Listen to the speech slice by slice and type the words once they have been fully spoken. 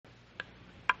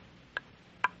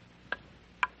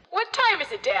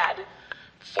is it, Dad?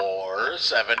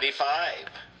 $4.75.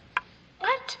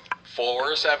 What?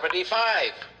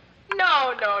 $4.75.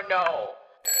 No.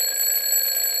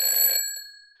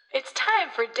 It's time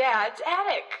for Dad's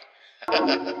Attic.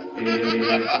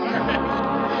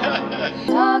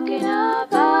 Talking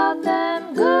about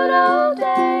them good old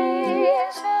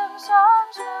days, film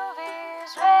songs,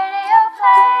 movies, radio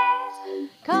plays,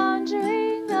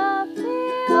 conjuring up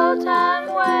the old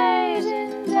time ways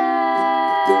in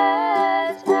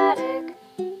Dad's Attic.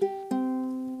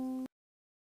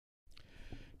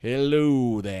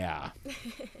 Hello there.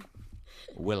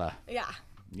 Willa. Yeah.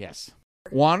 Yes.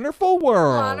 Wonderful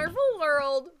world. Wonderful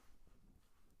world.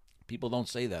 People don't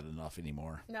say that enough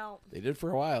anymore. No. They did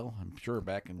for a while, I'm sure,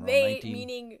 back in around They, 19...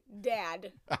 meaning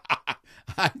Dad.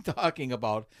 I'm talking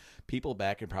about people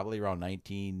back in probably around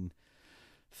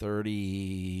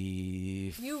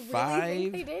 1935. You really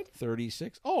think they did?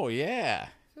 36. Oh, yeah.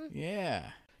 Yeah.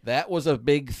 That was a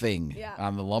big thing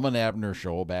on the Lum and Abner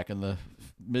show back in the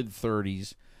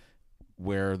mid-30s,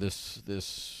 where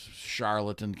this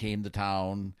charlatan came to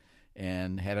town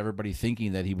and had everybody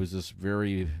thinking that he was this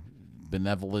very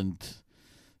benevolent,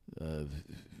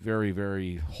 very,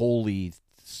 very holy,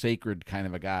 sacred kind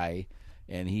of a guy.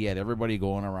 And he had everybody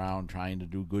going around trying to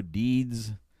do good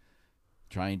deeds,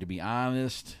 trying to be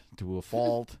honest to a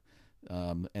fault,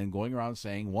 and going around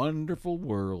saying, wonderful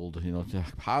world,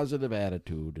 positive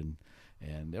attitude.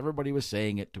 And everybody was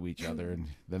saying it to each other. And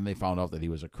then they found out that he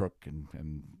was a crook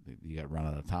and he got run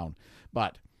out of town.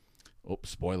 But,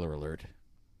 spoiler alert.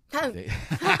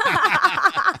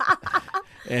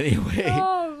 Anyway,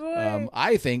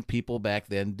 I think people back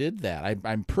then did that.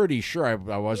 I'm pretty sure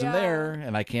I wasn't there,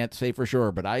 and I can't say for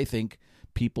sure, but I think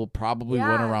people probably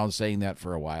went around saying that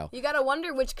for a while. You got to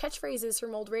wonder which catchphrases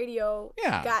from old radio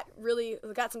got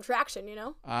some traction,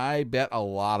 I bet a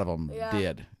lot of them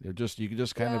did. They're you could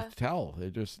just kind of tell.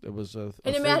 It was a And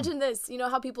thing. imagine this,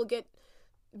 how people get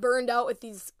burned out with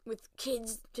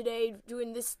kids today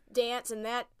doing this dance and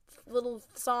that little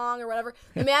song or whatever.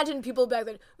 Imagine people back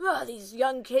then, these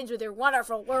young kids with their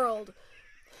wonderful world.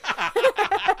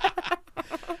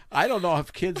 I don't know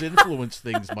if kids influenced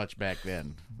things much back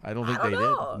then. I don't think they did.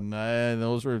 Nah,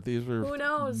 these were Who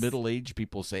knows? middle-aged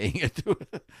people saying it.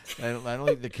 I don't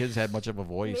think the kids had much of a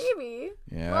voice. Maybe.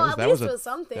 Yeah, well, that was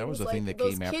something. That was the thing that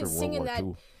those came after kids World singing War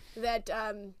II.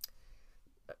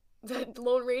 that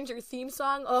Lone Ranger theme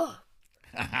song. Oh,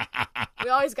 we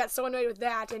always got so annoyed with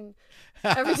that, and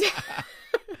every time.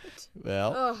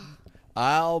 Well,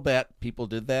 I'll bet people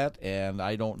did that, and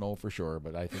I don't know for sure,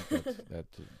 but I think that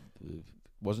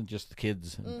wasn't just the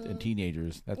kids and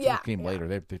teenagers. That's what came later.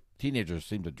 The teenagers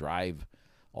seem to drive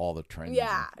all the trends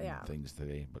and things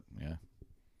today. But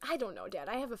I don't know, Dad.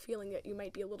 I have a feeling that you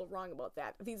might be a little wrong about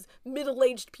that. These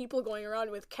middle-aged people going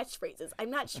around with catchphrases. I'm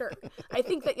not sure. I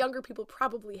think that younger people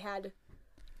probably had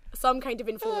some kind of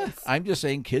influence. I'm just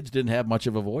saying kids didn't have much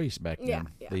of a voice back then.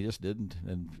 Yeah. They just didn't.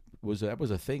 And that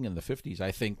was a thing in the 50s,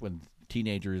 I think, when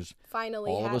teenagers finally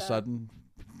all of a sudden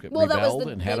that rebelled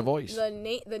was and had a voice.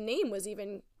 The name was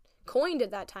even coined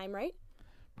at that time, right?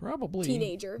 Probably.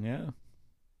 Teenager. Yeah.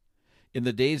 In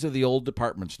the days of the old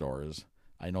department stores,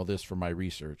 I know this from my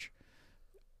research,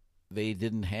 they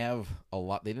didn't have a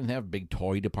lot. They didn't have big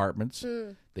toy departments.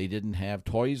 They didn't have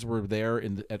toys were there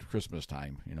at Christmas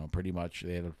time. Pretty much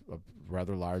they had a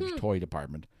rather large toy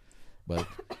department, but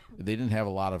they didn't have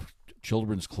a lot of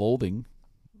children's clothing.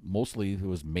 Mostly it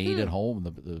was made at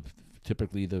home.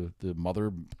 Typically the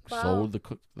mother sewed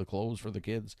the clothes for the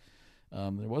kids.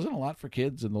 There wasn't a lot for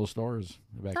kids in those stores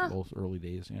back in those early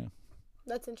days. Yeah,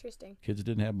 that's interesting. Kids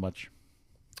didn't have much.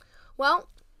 Well,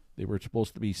 they were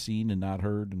supposed to be seen and not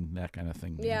heard and that kind of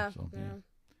thing. Yeah.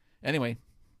 Anyway.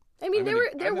 I mean,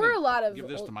 there were a lot of. Give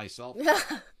this to myself.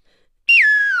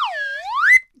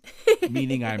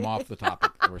 Meaning I'm off the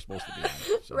topic that we're supposed to be on.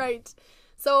 So. Right.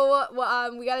 So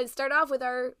we got to start off with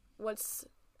our what's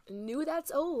new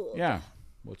that's old. Yeah.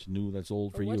 What's new that's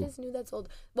old for you? What is new that's old?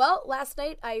 Well, last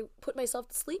night I put myself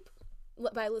to sleep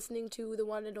by listening to the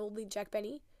one and only Jack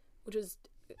Benny, which was.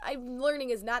 I'm learning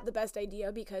is not the best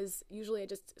idea because usually I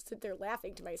just sit there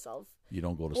laughing to myself. You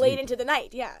don't go to sleep. Late into the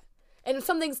night, yeah. And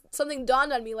something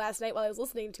dawned on me last night while I was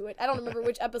listening to it. I don't remember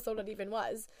which episode it even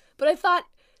was. But I thought,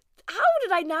 how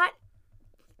did I not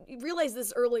realize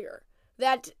this earlier?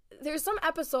 That there's some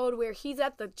episode where he's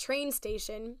at the train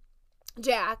station,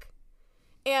 Jack,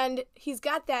 and he's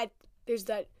got there's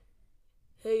that,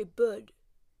 hey, bud.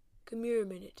 Come here a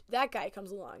minute. That guy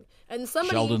comes along. And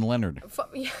somebody... Sheldon Leonard.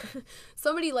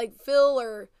 Somebody like Phil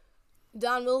or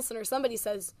Don Wilson or somebody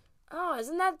says, oh,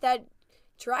 isn't that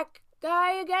truck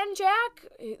guy again, Jack?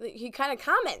 He kind of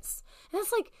comments. And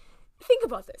it's like, think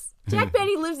about this. Jack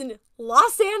Benny lives in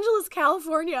Los Angeles,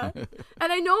 California.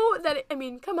 And I know that, I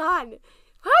mean, come on.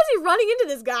 How is he running into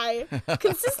this guy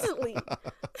consistently?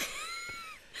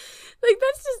 Like,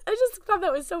 that's just, I just thought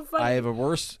that was so funny. I have a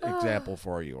worse example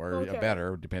for you, or okay. a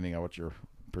better, depending on what your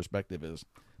perspective is.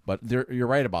 But you're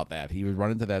right about that. He would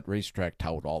run into that racetrack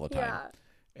tout all the time.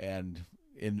 Yeah. And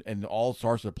in all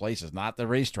sorts of places, not the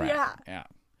racetrack. Yeah.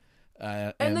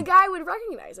 Yeah. And the guy would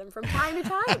recognize him from time to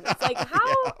time. It's like,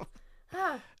 how?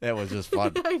 That was just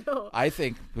fun. I know.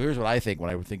 Here's what I think when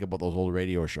I would think about those old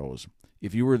radio shows.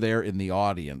 If you were there in the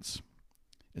audience,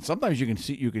 and sometimes you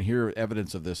can hear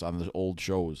evidence of this on the old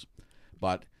shows,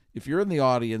 but if you're in the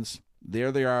audience,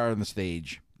 there they are on the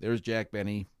stage. There's Jack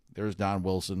Benny. There's Don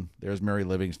Wilson. There's Mary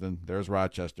Livingston. There's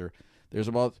Rochester. There's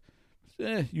about,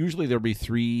 usually there'll be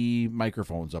 3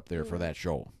 microphones up there for that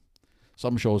show.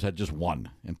 Some shows had just one,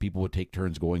 and people would take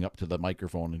turns going up to the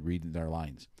microphone and reading their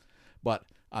lines. But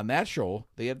on that show,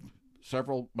 they had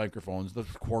several microphones. The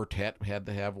quartet had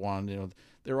to have one. You know,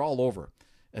 they're all over.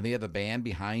 And they had the band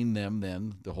behind them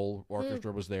then. The whole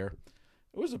orchestra was there.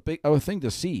 It was a big thing to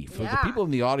see. For the people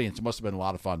in the audience, it must have been a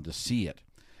lot of fun to see it.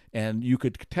 And you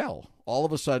could tell. All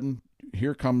of a sudden,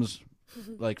 here comes,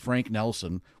 like Frank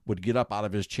Nelson would get up out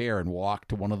of his chair and walk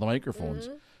to one of the microphones.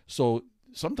 So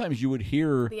sometimes you would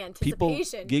hear people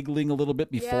giggling a little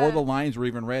bit before the lines were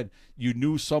even read. You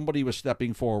knew somebody was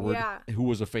stepping forward who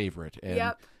was a favorite.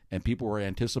 And, and people were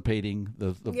anticipating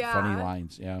the funny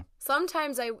lines. Yeah.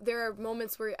 Sometimes there are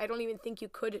moments where I don't even think you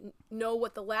could know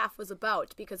what the laugh was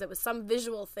about because it was some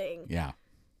visual thing. Yeah.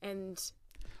 And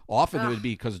often it would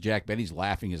be because Jack Benny's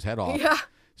laughing his head off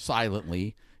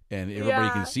silently, and everybody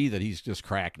can see that he's just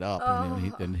cracked up.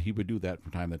 And he would do that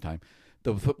from time to time.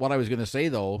 What I was going to say,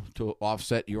 though, to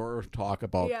offset your talk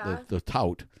about the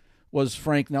tout, was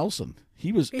Frank Nelson.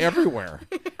 He was everywhere.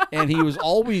 And he was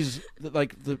always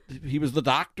he was the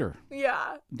doctor.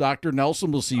 Yeah. Dr.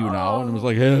 Nelson will see you now. And it was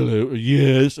like, hello,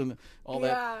 yes, and all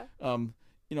that.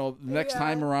 You know, the next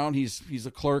time around, he's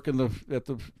a clerk at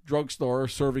the drugstore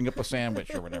serving up a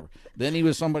sandwich or whatever. Then he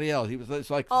was somebody else. It's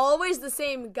like always the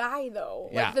same guy, though.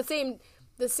 Yeah. Like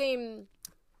the same.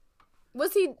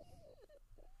 Was he?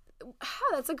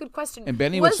 That's a good question. And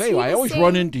Benny would say, I always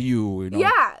run into you. You know?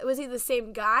 Yeah. Was he the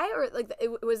same guy? Or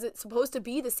was it supposed to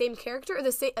be the same character or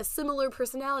a similar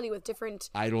personality with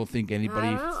different... I don't think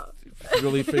anybody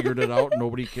really figured it out.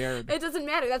 Nobody cared. It doesn't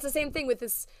matter. That's the same thing with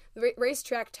this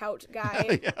racetrack tout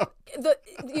guy.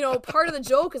 Part of the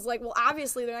joke is like, well,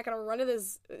 obviously they're not going to run into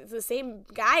the same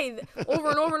guy over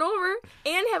and over and over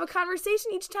and have a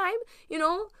conversation each time,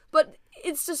 but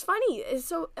it's just funny. It's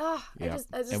so, I just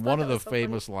and one of the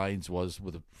famous lines was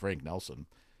with Frank Nelson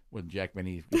when Jack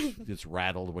Benny gets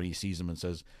rattled when he sees him and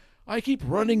says, I keep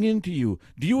running into you.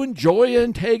 Do you enjoy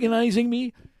antagonizing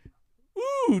me?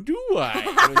 Ooh, do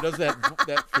I? And he does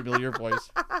that familiar voice.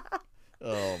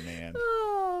 Oh, man.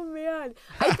 Oh, man.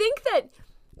 I think that,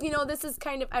 this is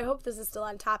kind of, I hope this is still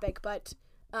on topic, but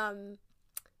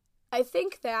I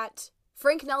think that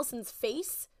Frank Nelson's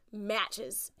face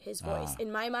matches his voice.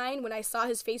 In my mind, when I saw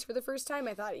his face for the first time,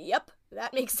 I thought, yep,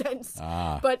 that makes sense.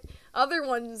 But other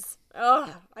ones,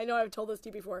 I know I've told this to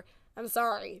you before. I'm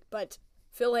sorry, but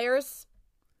Phil Harris,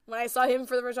 when I saw him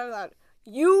for the first time, I thought,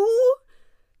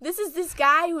 this is this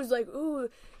guy who's like, ooh,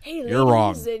 hey, ladies. You're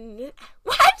wrong. And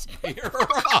what? You're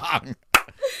wrong.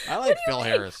 I like Phil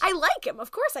Harris. I like him.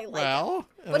 Of course I like him.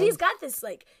 But he's got this,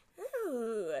 like,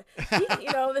 ooh.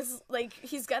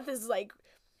 He's got this, like,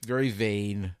 very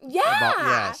vain. Yeah.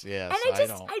 Yes. And I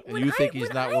know. And you think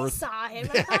he's not worth... I saw him,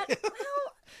 I thought,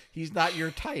 well... He's not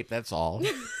your type, that's all.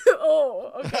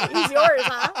 Oh, okay. He's yours,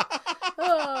 huh?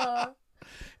 Oh.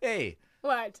 Hey.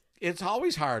 What? It's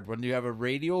always hard when you have a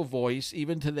radio voice,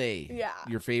 even today. Yeah.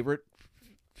 Your favorite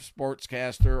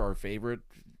sportscaster or favorite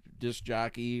disc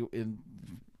jockey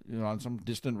on some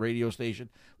distant radio station,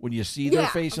 when you see their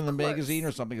face in the magazine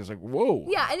or something, it's like, whoa.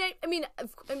 Yeah, and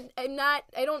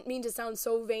I don't mean to sound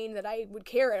so vain that I would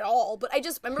care at all, but I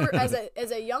just remember as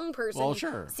a young person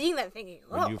seeing that thinking,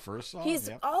 when you first saw he's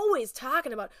always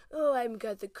talking about, I've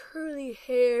got the curly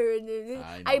hair, and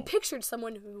I pictured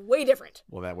someone way different.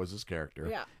 Well, that was his character.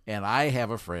 Yeah. And I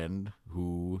have a friend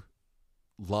who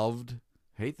loved,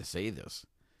 I hate to say this,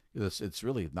 it's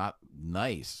really not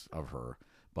nice of her,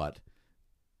 but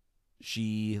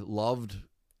she loved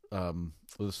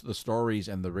the stories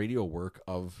and the radio work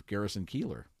of Garrison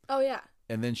Keillor. Oh yeah.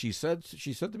 And then she said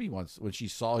to me once when she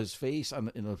saw his face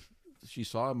she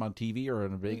saw him on TV or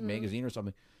in a big magazine or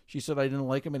something. She said, I didn't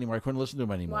like him anymore. I couldn't listen to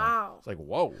him anymore. Wow. It's like,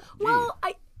 whoa. Gee. Well,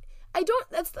 I don't.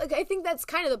 That's like, I think that's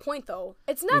kind of the point, though.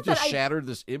 It's not It just that shattered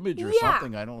this image or Yeah.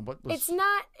 something. I don't know what was. It's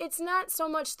not. It's not so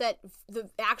much that the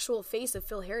actual face of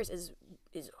Phil Harris is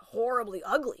horribly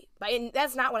ugly. And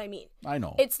that's not what I mean. I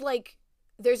know. It's like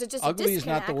there's just ugly a disconnect. is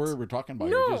not the word we're talking about.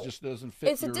 No. It just doesn't fit.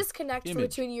 It's a your disconnect image.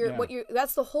 between your Yeah. what you.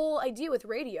 That's the whole idea with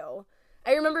radio.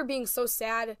 I remember being so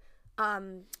sad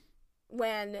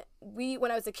when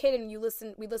I was a kid and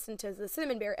we listened to the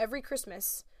Cinnamon Bear every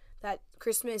Christmas, that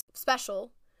Christmas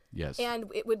special. Yes. And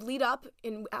it would lead up,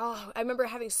 and I remember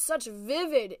having such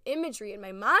vivid imagery in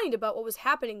my mind about what was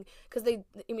happening, because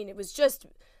it was just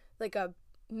like a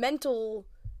mental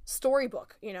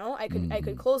storybook, you know? I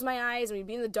could close my eyes and we'd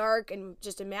be in the dark and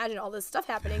just imagine all this stuff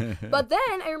happening. But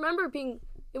then I remember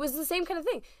it was the same kind of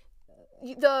thing.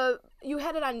 You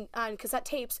had it on cassette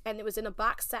tapes, and it was in a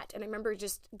box set, and I remember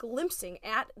just glimpsing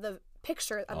at the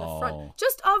picture on the front,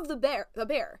 just of the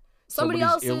bear. Somebody's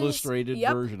else's illustrated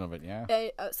version of it, yeah.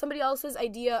 Somebody else's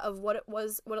idea of what it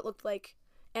looked like,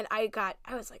 and I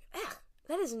was like,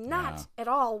 that is not at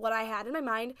all what I had in my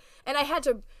mind, and I had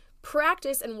to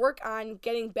practice and work on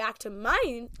getting back to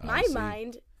my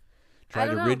mind. Try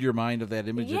to rid your mind of that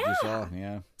image that you saw,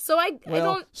 yeah. So I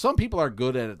don't. Some people are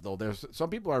good at it, though. There's some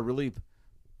people are really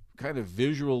kind of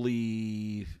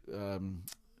visually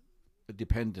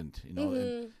dependent, you know.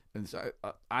 Mm-hmm. And so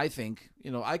I think,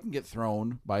 you know, I can get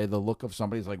thrown by the look of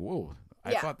somebody. It's like, whoa,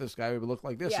 I thought this guy would look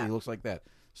like this, and he looks like that.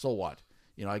 So what?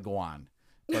 You know, I go on.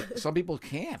 But some people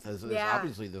can't. As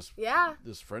obviously, this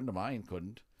friend of mine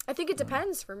couldn't. I think it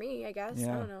depends for me, I guess.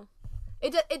 Yeah. I don't know.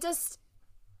 It just,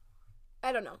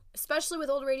 I don't know. Especially with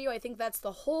old radio, I think that's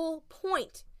the whole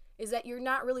point, is that you're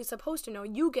not really supposed to know.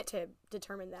 You get to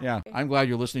determine that. Yeah, I'm glad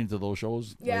you're listening to those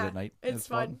shows late Yeah, at night. it's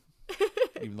fun.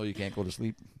 Even though you can't go to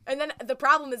sleep. And then the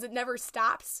problem is it never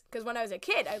stops, because when I was a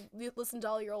kid, I listened to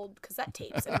all your old cassette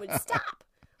tapes, and it would stop.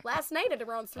 Last night at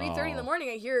around 3:30 in the morning,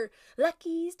 I hear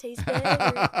Lucky's Taste Better.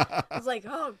 I was like,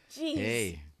 oh, jeez.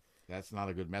 Hey, that's not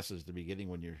a good message to be getting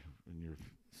when you're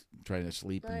trying to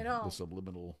sleep. I and know. the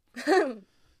subliminal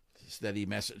steady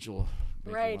message will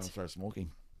make you want to start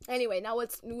smoking. Anyway, now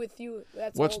what's new with you?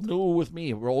 What's new with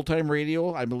me? We're old time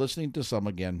radio. I'm listening to some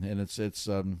again, and it's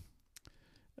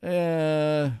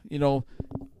you know,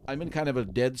 I'm in kind of a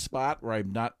dead spot where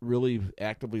I'm not really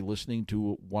actively listening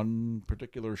to one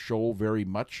particular show very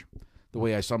much, the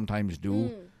way I sometimes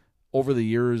do. Over the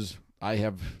years,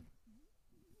 I've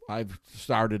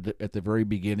started at the very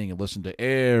beginning and listened to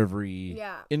every,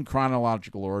 in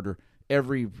chronological order,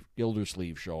 every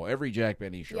Gildersleeve show, every Jack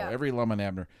Benny show, every Lum and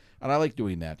Abner, and I like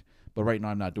doing that. But right now,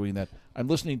 I'm not doing that. I'm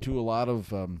listening to a lot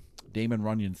of Damon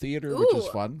Runyon Theater, which is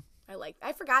fun.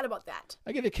 I forgot about that.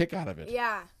 I get a kick out of it.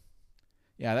 Yeah.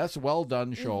 Yeah, that's a well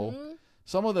done show. Mm-hmm.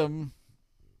 Some of them,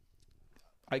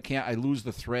 I lose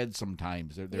the thread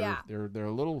sometimes. They're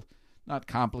a little not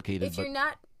complicated. If you're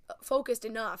not focused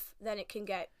enough, then it can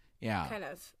get yeah. kind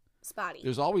of spotty.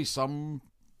 There's always some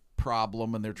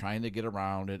problem and they're trying to get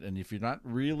around it, and if you're not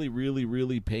really, really,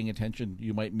 really paying attention,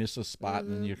 you might miss a spot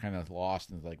and you're kind of lost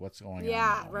and it's like, what's going on?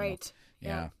 Yeah, now? right. You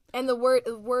know? Yeah. And the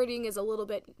wording is a little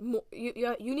bit more,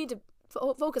 you need to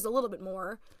focus a little bit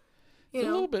more. You know?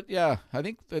 A little bit, yeah. I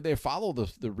think they follow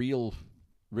the real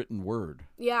written word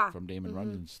from Damon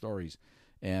Runyon's stories.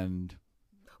 And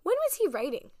when was he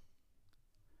writing?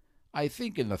 I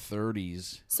think in the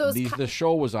 30s. So the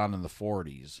show was on in the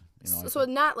 40s. You know, so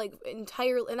not like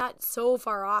entirely, not so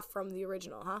far off from the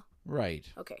original, huh? Right.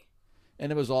 Okay.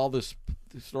 And it was all this.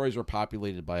 The stories were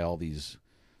populated by all these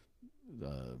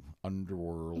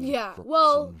underworld. Yeah. crooks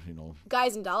Well, and, you know,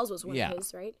 Guys and Dolls was one of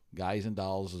his, right? Guys and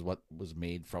Dolls is what was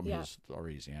made from his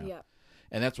stories. Yeah. Yeah.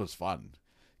 And that's what's fun,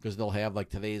 because they'll have like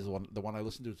today's one. The one I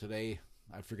listened to today,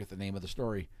 I forget the name of the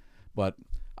story, but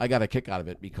I got a kick out of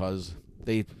it because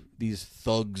these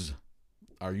thugs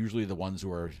are usually the ones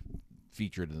who are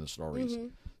featured in the stories. Mm-hmm.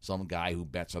 Some guy who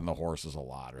bets on the horses a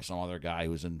lot, or some other guy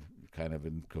who's in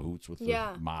cahoots with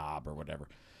the mob or whatever,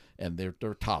 and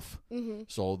they're tough. Mm-hmm.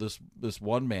 So this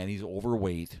one man, he's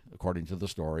overweight according to the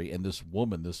story, and this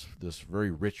woman, this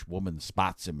very rich woman,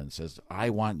 spots him and says, "I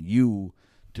want you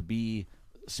to be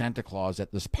Santa Claus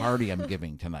at this party I'm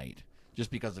giving tonight,"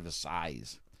 just because of his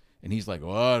size. And he's like,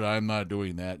 "What? I'm not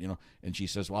doing that," you know. And she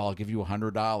says, "Well, I'll give you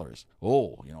 $100."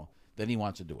 Oh, you know. Then he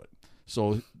wants to do it.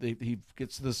 So he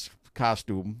gets this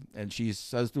costume, and she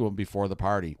says to him before the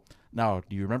party, "Now,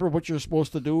 do you remember what you're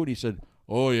supposed to do?" And he said,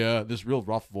 "Oh yeah," this real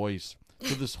rough voice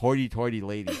to this hoity-toity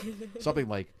lady, something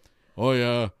like, "Oh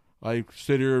yeah, I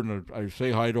sit here and I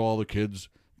say hi to all the kids,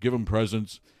 give them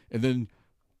presents, and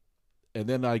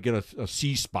then I get a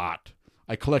C spot.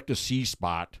 I collect a C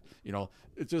spot." You know,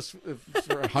 It's just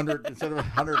for $100 instead of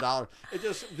 $100. It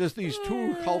just these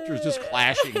two cultures just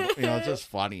clashing. It's just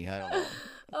funny. I don't know.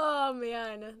 Oh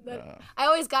man, I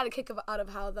always got a kick out of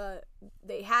how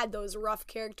they had those rough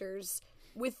characters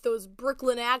with those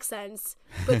Brooklyn accents,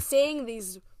 but saying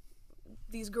these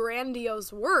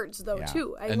grandiose words though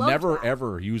too. I love never that.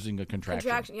 ever using a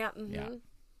contraction. Yeah. Mm-hmm.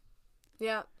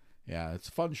 Yeah. Yeah, it's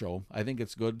a fun show. I think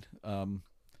it's good.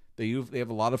 They have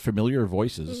a lot of familiar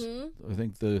voices. Mm-hmm. I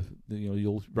think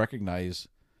you'll recognize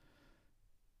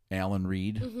Alan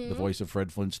Reed, the voice of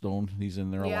Fred Flintstone. He's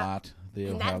in there a lot.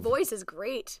 And that voice is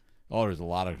great. Oh, there's a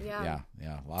lot of a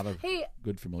lot of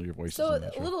good familiar voices. So in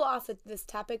that show. A little off this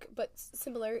topic, but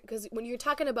similar, because when you're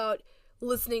talking about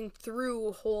listening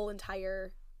through whole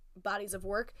entire bodies of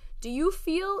work, do you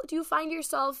find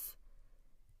yourself,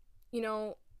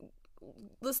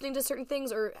 listening to certain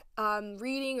things or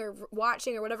reading or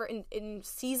watching or whatever in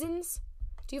seasons?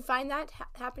 Do you find that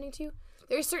happening to you?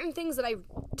 There's certain things that I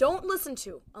don't listen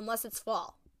to unless it's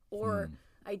fall, or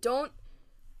I don't.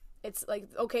 It's like,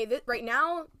 okay, right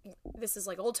now, this is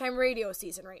like old time radio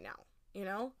season right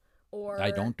now, or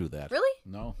I don't do that. Really?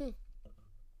 No.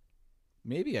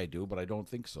 Maybe I do, but I don't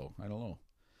think so. I don't know.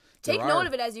 Take note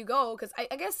of it as you go, because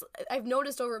I guess I've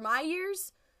noticed over my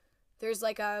years, there's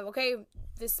like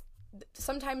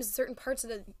sometimes certain parts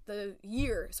of the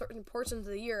year, certain portions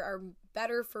of the year are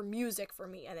better for music for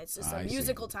me, and it's just a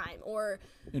musical time. Or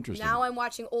now I'm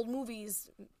watching old movies.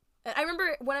 And I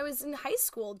remember when I was in high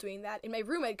school doing that in my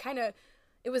room,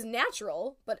 it was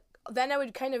natural, but then I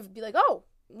would kind of be like, oh,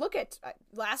 look at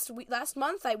last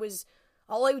month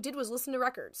all I did was listen to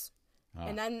records.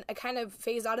 And then I kind of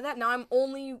phased out of that. Now I'm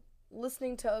only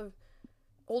listening to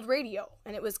old radio,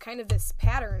 and it was kind of this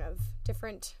pattern of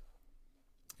different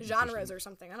genres or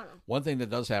something. I don't know. One thing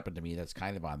that does happen to me that's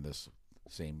kind of on this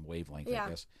same wavelength, I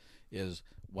guess, is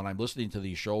when I'm listening to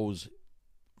these shows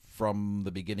from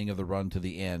the beginning of the run to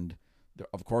the end,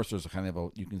 of course there's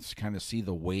you can kind of see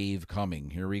the wave coming.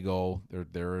 Here we go.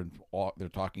 They're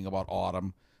talking about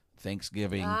autumn,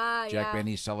 Thanksgiving, Jack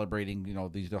Benny's celebrating,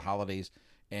 these holidays,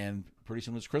 and pretty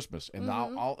soon it's Christmas. And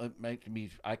now I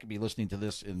could be listening to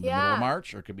this in the middle of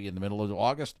March, or it could be in the middle of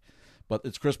August, but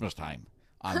it's Christmas time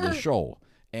on this show.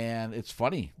 And it's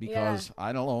funny because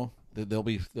I don't know, they'll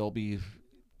be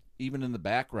even in the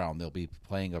background they'll be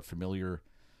playing a familiar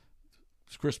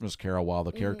Christmas carol while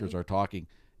the characters are talking,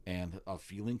 and a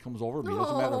feeling comes over me. It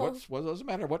doesn't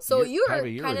matter what. So you're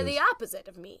kind of the opposite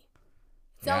of me.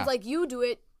 It sounds like you do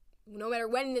it no matter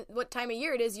what time of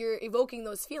year it is. You're evoking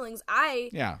those feelings. I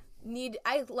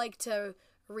like to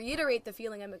reiterate the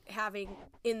feeling I'm having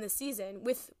in the season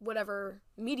with whatever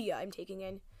media I'm taking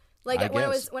in. Like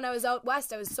when I was out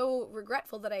west, I was so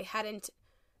regretful that I hadn't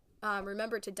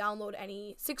remembered to download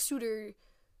any 6-shooter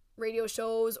radio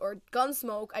shows or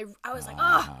Gunsmoke. I was like,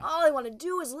 all I want to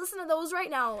do is listen to those right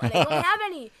now, and I don't have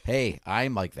any. Hey,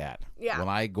 I'm like that. Yeah. When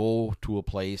I go to a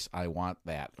place, I want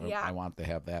that. Yeah. I want to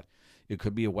have that. It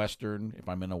could be a Western, if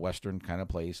I'm in a Western kind of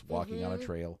place, walking on a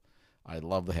trail. I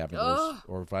love to have those.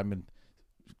 Or if I'm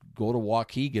go to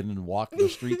Waukegan and walk the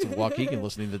streets of Waukegan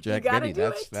listening to Jack Benny.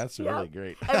 That's really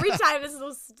great. Every time, this is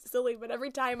so silly, but every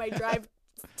time I drive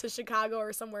to Chicago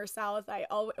or somewhere south,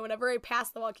 whenever I pass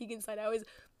the Waukegan sign, I always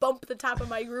bump the top of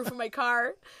my roof of my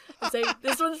car and say,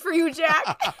 "This one's for you,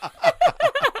 Jack."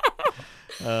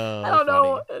 I don't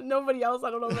know. Nobody else.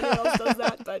 I don't know if anyone else does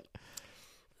that, but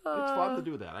it's fun to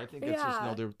do that. I think it's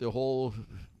just the whole.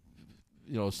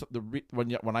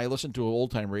 When I listen to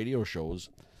old time radio shows,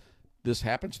 this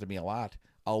happens to me a lot.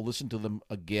 I'll listen to them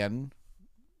again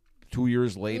 2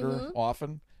 years later,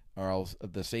 often. Or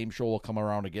the same show will come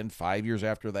around again 5 years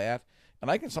after that.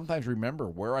 And I can sometimes remember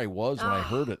where I was when I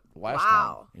heard it last time.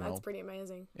 Wow, that's pretty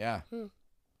amazing. Yeah.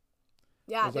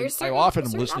 Yeah, I often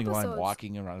am listening while I'm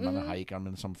walking and I'm on a hike. I'm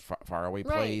in some faraway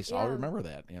place. Yeah. I'll remember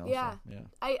that. Yeah. So,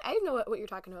 I know what you're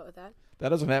talking about with that. That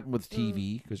doesn't happen with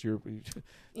TV because you're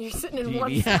sitting in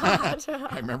one spot.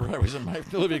 I remember I was in my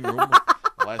living room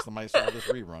the last time I saw this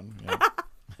rerun. Yeah.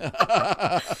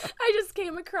 I just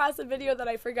came across a video that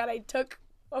I forgot I took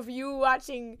of you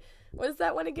watching. What's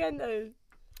that one again?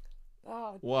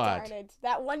 What? Darn it!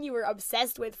 That one you were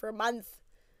obsessed with for a month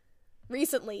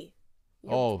recently.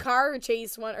 Car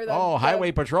chase one or the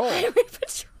Highway Patrol. Highway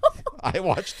Patrol. I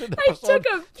watched an episode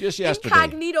just yesterday.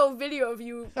 Incognito video of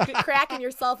you cracking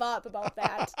yourself up about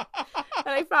that, and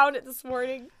I found it this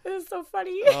morning. It was so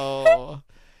funny. Oh,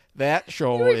 that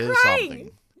show is something. You were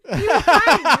crying. You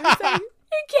were saying,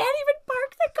 "You can't even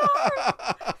park the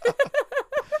car."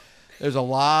 There's a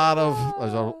lot of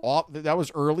that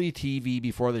was early TV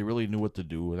before they really knew what to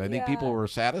do, and I think people were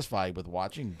satisfied with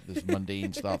watching this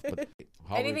mundane stuff. But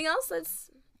anything else that's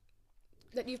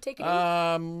that you've taken?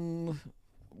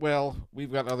 Well,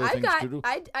 we've got other things to do.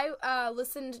 I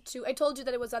listened to. I told you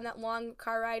that it was on that long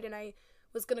car ride, and I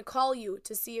was going to call you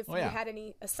to see if you had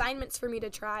any assignments for me to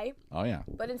try. Oh yeah.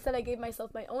 But instead, I gave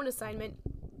myself my own assignment,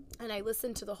 and I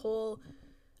listened to the whole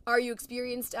 "Are You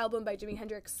Experienced" album by Jimi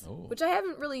Hendrix, which I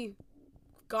haven't really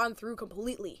gone through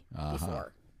completely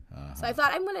before. So I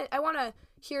thought I want to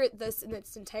hear this in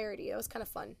its entirety. It was kind of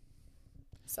fun.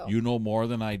 So you know more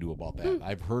than I do about that.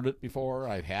 I've heard it before.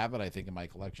 I have it, I think, in my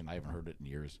collection. I haven't heard it in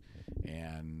years.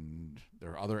 And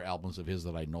there are other albums of his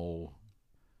that I know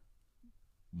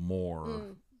more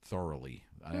thoroughly.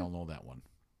 I don't know that one.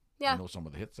 Yeah. I know some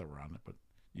of the hits that were on it, but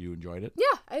you enjoyed it?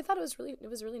 Yeah, I thought it was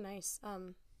really nice.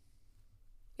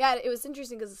 Yeah, it was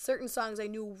interesting because certain songs I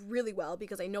knew really well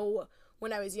because I know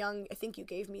when I was young, I think you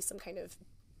gave me some kind of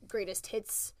greatest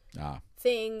hits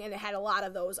thing, and it had a lot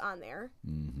of those on there.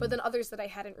 Mm-hmm. But then others that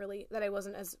I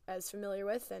wasn't as familiar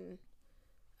with, and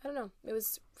I don't know. It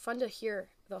was fun to hear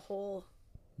the whole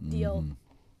deal,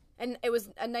 and it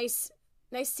was a nice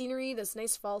scenery, this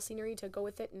nice fall scenery to go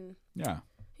with it, and yeah,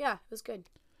 it was good.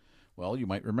 Well, you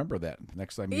might remember that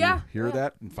next time you hear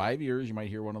that in 5 years. You might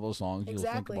hear one of those songs. You'll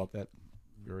think about that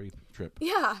very trip.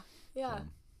 Yeah. So.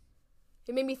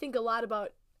 It made me think a lot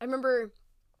about. I remember.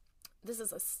 This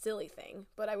is a silly thing,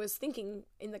 but I was thinking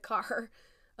in the car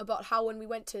about how when we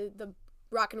went to the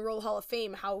Rock and Roll Hall of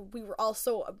Fame, how we were all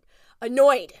so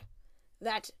annoyed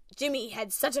that Jimmy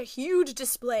had such a huge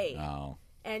display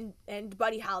and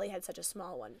Buddy Holly had such a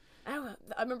small one. I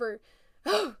remember.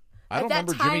 I don't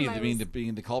remember Jimmy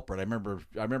being the culprit. I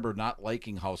remember not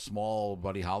liking how small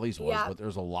Buddy Holly's was, but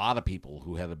there's a lot of people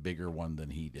who had a bigger one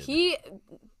than he did.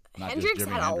 Hendrix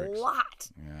had a lot,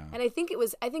 and I think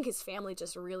his family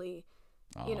just really,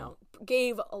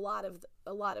 gave a lot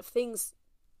of things,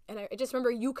 and I just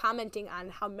remember you commenting on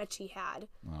how much he had,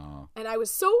 and I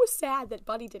was so sad that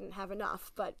Buddy didn't have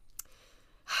enough. But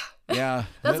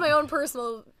that's my own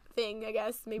personal thing, I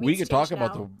guess. Maybe we could talk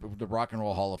about the Rock and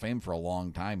Roll Hall of Fame for a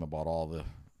long time about all the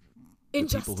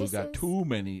people who got too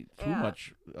many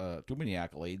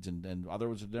accolades, and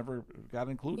others that never got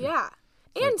included. Yeah.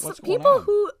 And some people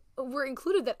who were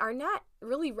included that are not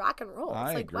really rock and roll.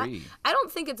 I agree. I don't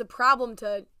think it's a problem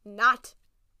to not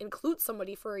include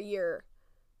somebody for a year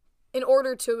in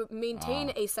order to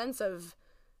maintain a sense of.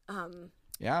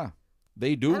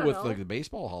 They do with the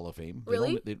Baseball Hall of Fame.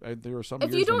 Really? There are some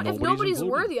if years if nobody's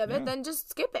included. worthy of it, then just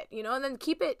skip it, and then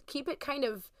keep it kind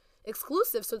of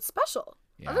exclusive so it's special.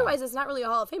 Yeah. Otherwise, it's not really a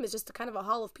Hall of Fame. It's just a kind of a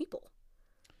hall of people.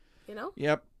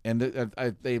 Yep, and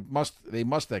they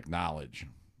must acknowledge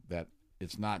that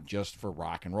it's not just for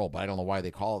rock and roll. But I don't know why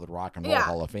they call it the Rock and Roll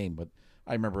Hall of Fame. But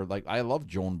I remember, I love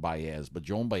Joan Baez, but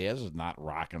Joan Baez is not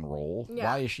rock and roll. Yeah.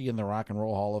 Why is she in the Rock and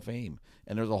Roll Hall of Fame?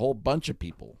 And there's a whole bunch of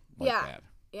people like that.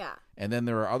 Yeah. And then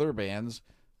there are other bands.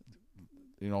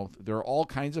 There are all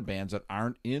kinds of bands that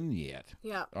aren't in yet.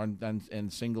 Yeah.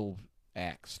 And single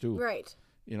acts too. Right.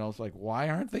 It's like, why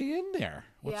aren't they in there?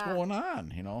 What's going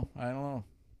on?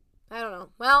 I don't know.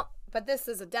 Well, but this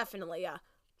is definitely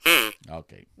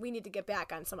okay. We need to get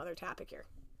back on some other topic here,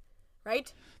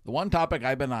 right? The one topic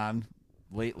I've been on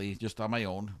lately, just on my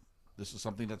own, this is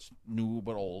something that's new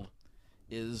but old,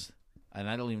 and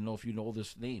I don't even know if you know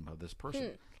this name of this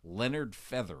person, Leonard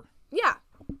Feather. Yeah.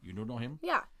 You don't know him?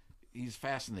 Yeah. He's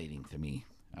fascinating to me,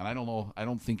 and I don't know. I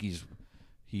don't think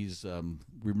he's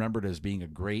remembered as being a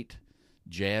great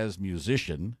jazz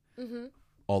musician. Mm-hmm.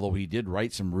 Although he did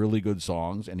write some really good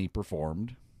songs and he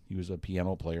performed. He was a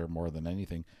piano player more than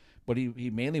anything. But he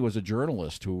mainly was a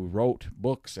journalist who wrote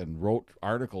books and wrote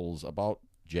articles about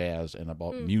jazz and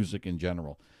about music in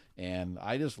general. And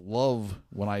I just love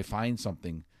when I find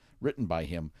something written by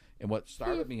him. And what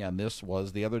started me on this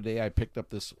was the other day I picked up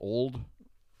this old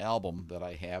album that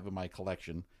I have in my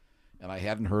collection, and I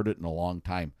hadn't heard it in a long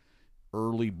time.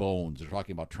 Early Bones. They're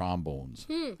talking about trombones.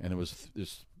 And it was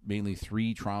this mainly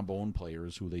 3 trombone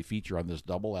players who they feature on this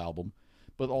double album,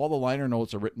 but all the liner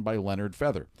notes are written by Leonard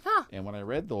Feather. And when I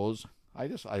read those, I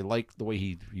like the way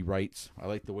he writes. I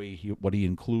like the way what he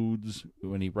includes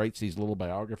when he writes these little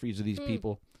biographies of these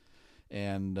people.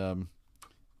 And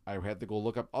I had to go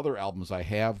look up other albums I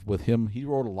have with him. He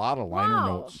wrote a lot of liner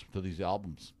notes to these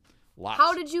albums. Lots.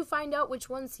 How did you find out which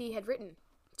ones he had written?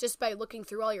 Just by looking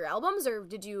through all your albums, or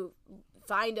did you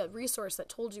find a resource that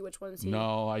told you which ones he...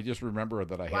 No, I just remember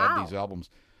that I had these albums.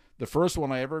 The first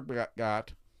one I ever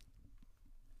got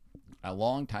a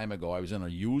long time ago, I was in a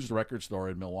used record store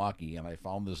in Milwaukee, and I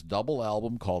found this double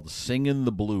album called Singin'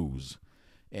 the Blues.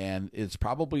 And it's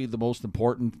probably the most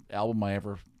important album I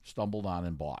ever stumbled on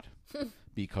and bought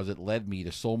because it led me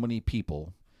to so many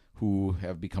people who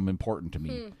have become important to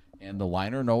me. And the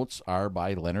liner notes are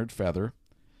by Leonard Feather.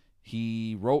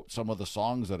 He wrote some of the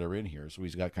songs that are in here, so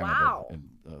he's got kind of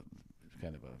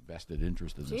a vested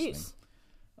interest in this thing.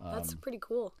 That's pretty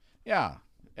cool. Yeah.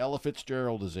 Ella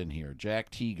Fitzgerald is in here.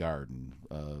 Jack Teagarden,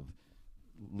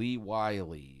 Lee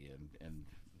Wiley, and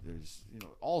there's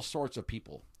all sorts of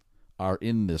people are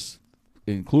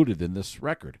included in this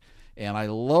record. And I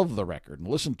love the record and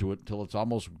listen to it until it's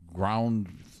almost the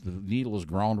needle is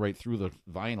ground right through the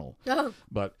vinyl. Oh.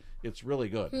 But it's really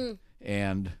good.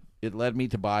 And it led me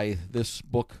to buy this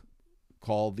book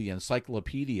called The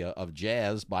Encyclopedia of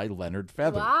Jazz by Leonard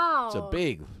Feather. Wow. It's a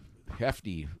big,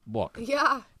 hefty book.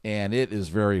 Yeah. And it is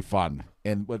very fun.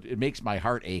 And it makes my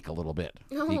heart ache a little bit.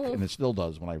 Oh. And it still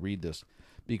does when I read this.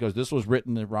 Because this was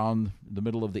written around the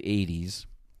middle of the 80s.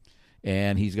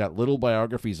 And he's got little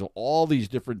biographies of all these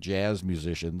different jazz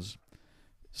musicians.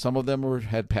 Some of them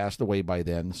had passed away by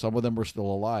then. Some of them were still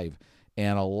alive.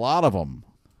 And a lot of them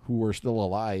who were still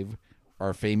alive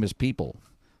are famous people,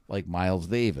 like Miles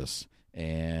Davis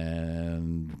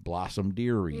and Blossom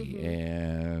Dearie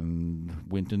and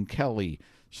Wynton Kelly,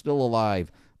 still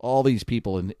alive. All these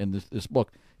people in this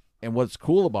book. And what's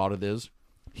cool about it is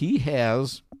he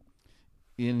has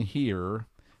in here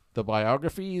the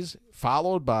biographies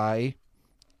followed by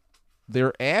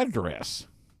their address.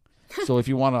 So if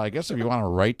you want to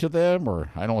write to them, or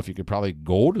I don't know if you could probably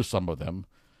go to some of them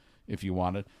if you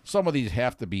wanted. Some of these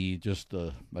have to be just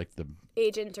like the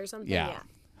agent or something. Yeah.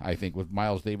 I think with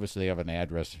Miles Davis, they have an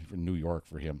address in New York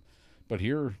for him. But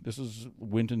here, this is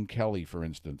Wynton Kelly, for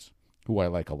instance, who I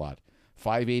like a lot.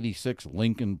 586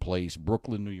 Lincoln Place,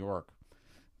 Brooklyn, New York.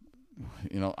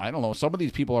 I don't know. Some of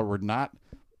these people were not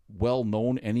well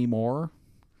known anymore,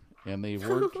 and they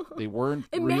weren't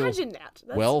Imagine that.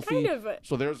 That's wealthy. Kind of it.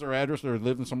 So there's their address. They're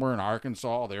living somewhere in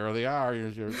Arkansas. There they are.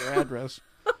 Here's their address.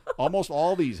 Almost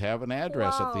all these have an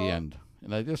address at the end,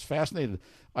 and I'm just fascinated.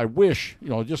 I wish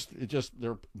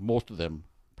they're most of them,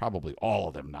 probably all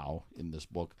of them now in this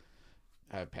book,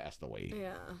 have passed away.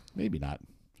 Yeah. Maybe not.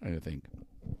 I don't think.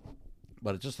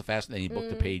 But it's just a fascinating book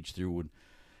to page through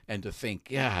and to think,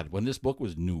 God, when this book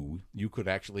was new, you could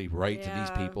actually write to these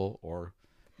people, or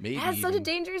maybe that's such a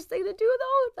dangerous thing to do,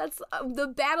 though. That's the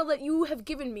battle that you have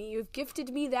given me. You've gifted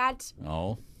me that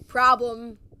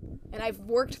problem, and I've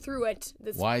worked through it.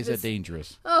 Why is it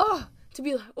dangerous? To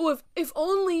be like, if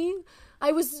only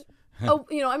I was. I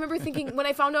remember thinking when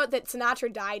I found out that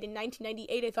Sinatra died in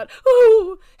 1998, I thought,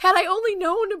 had I only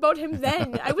known about him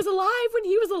then. I was alive when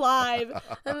he was alive.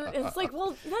 And it's like,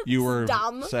 well, that's you were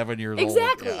dumb. 7 years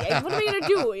exactly. old. Exactly. Yeah. What am I going to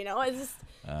do?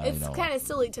 It's kind of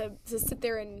silly to sit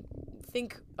there and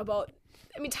think about.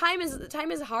 I mean, time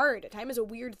is hard. Time is a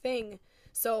weird thing.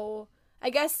 So I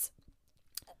guess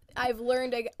I've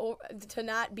learned to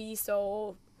not be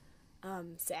so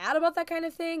sad about that kind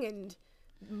of thing, and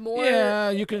more. Yeah,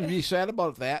 you can be sad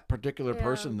about that particular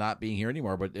person not being here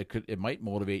anymore, but it might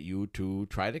motivate you to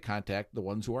try to contact the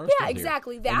ones who are still here. Yeah,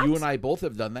 exactly. And you and I both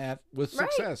have done that with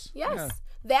success. Yes. Yeah.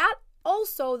 That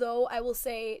also, though, I will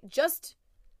say, just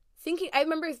thinking. I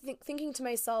remember thinking to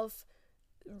myself.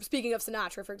 Speaking of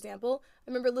Sinatra, for example, I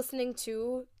remember listening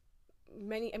to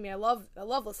many. I mean, I love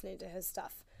listening to his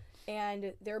stuff,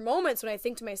 and there are moments when I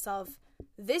think to myself,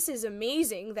 "This is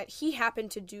amazing that he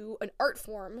happened to do an art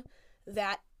form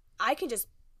that I can just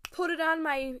put it on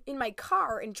in my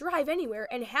car and drive anywhere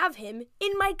and have him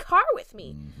in my car with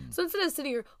me." Mm-hmm. So instead of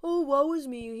sitting here, woe is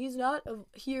me, he's not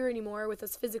here anymore with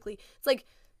us physically. It's like,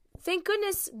 thank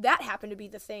goodness that happened to be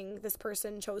the thing this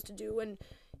person chose to do, and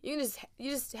you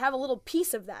just have a little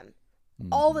piece of them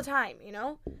all the time.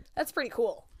 That's pretty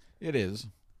cool. It is,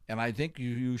 and I think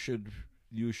you should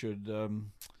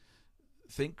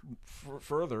think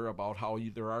further about how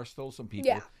there are still some people.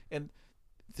 Yeah. And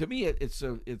to me,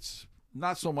 it's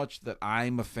not so much that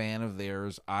I'm a fan of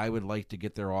theirs. I would like to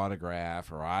get their autograph,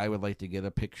 or I would like to get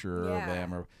a picture of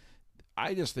them, or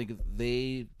I just think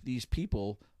these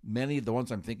people, many of the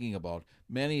ones I'm thinking about,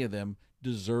 many of them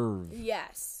deserve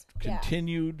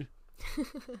continued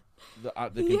the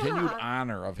continued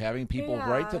honor of having people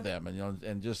write to them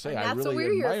and just say, I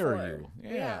really admire you.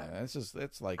 Yeah,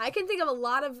 that's like, I can think of a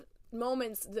lot of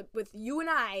moments with you and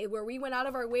I where we went out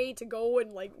of our way to go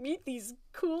and like meet these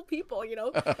cool people,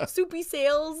 Soupy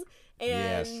Sales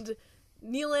and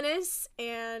Neil Innes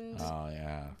and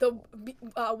the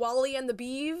Wally and the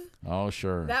Beeve. Oh,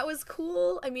 sure. That was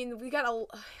cool. I mean, we got a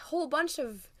whole bunch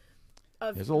of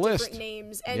different list.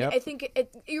 Names, and I think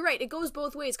you're right. It goes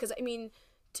both ways, because I mean,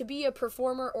 to be a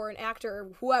performer or an actor or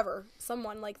whoever,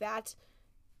 someone like that,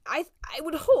 I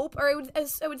would hope, or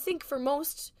I would think for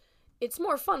most, it's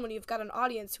more fun when you've got an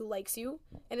audience who likes you,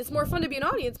 and it's more fun to be an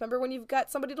audience member when you've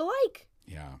got somebody to like.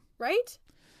 Yeah. Right?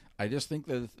 I just think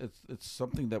that it's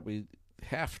something that we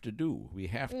have to do. We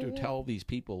have to tell these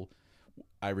people,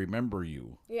 I remember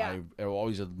you. Yeah. I've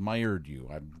always admired you.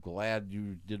 I'm glad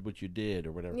you did what you did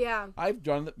or whatever. Yeah. I've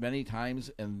done it many times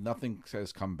and nothing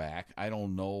has come back. I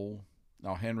don't know.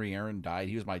 Now, Henry Aaron died.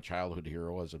 He was my childhood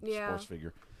hero as a sports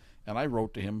figure. And I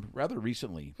wrote to him rather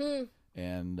recently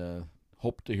and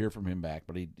hoped to hear from him back,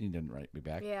 but he didn't write me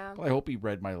back. Yeah. But I hope he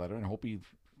read my letter and I hope he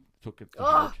took it to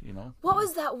heart, you know. What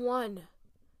was that one?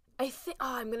 I think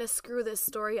I'm going to screw this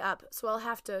story up, so I'll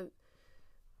have to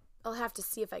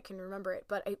see if I can remember it.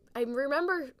 But I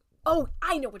remember,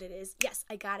 I know what it is. Yes,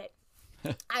 I got it.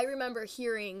 I remember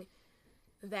hearing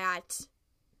that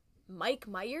Mike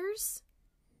Myers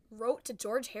wrote to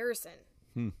George Harrison.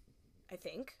 I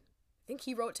think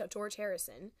he wrote to George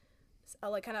Harrison,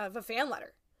 like kind of a fan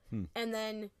letter. And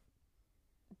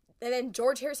then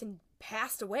George Harrison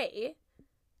passed away.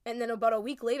 And then about a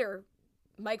week later,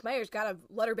 Mike Myers got a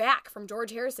letter back from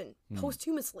George Harrison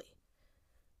posthumously.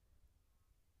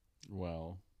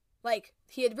 Well, like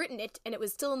he had written it and it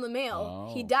was still in the mail.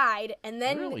 Oh. He died, and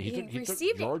then really? he He took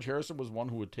received it. George Harrison was one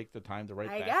who would take the time to write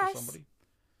I back guess. to somebody?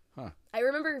 Huh. I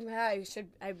remember.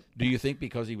 Do you think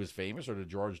because he was famous, or did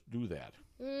George do that?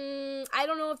 I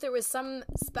don't know if there was some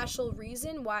special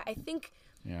reason why. I think.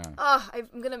 Yeah.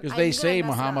 I'm gonna. Because they say mess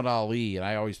it up. Muhammad Ali, and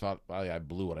I always thought I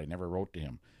blew it. I never wrote to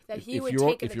him. That If- he if would you take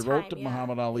wrote, the if you wrote to time,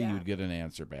 Muhammad Ali, yeah. you'd get an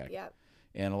answer back. Yep.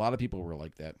 And a lot of people were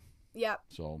like that. Yep.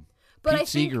 So, But Pete I think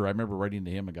Seeger, I remember writing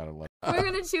to him and got a letter. we're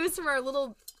gonna choose from our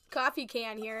little coffee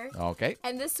can here. Okay.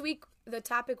 And this week the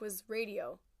topic was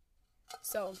radio.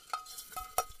 So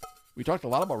We talked a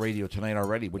lot about radio tonight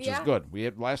already, which is Yeah.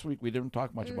 good. Last week we didn't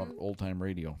talk much about old time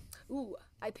radio.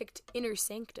 I picked Inner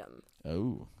Sanctum.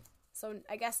 Oh, So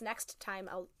I guess next time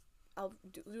I'll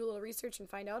do a little research and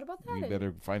find out about that. we and-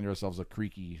 better find ourselves a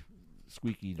creaky,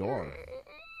 squeaky door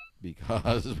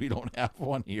because we don't have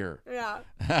one here. Yeah,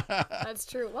 that's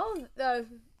true. Well, the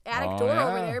attic door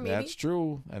over there, maybe. That's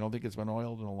true. I don't think it's been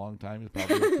oiled in a long time. It's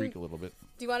probably going to creak a little bit.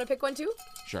 Do you want to pick one too?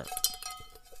 Sure.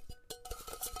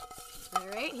 All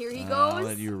right, here he I'll goes.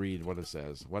 let you read what it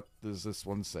says. What does this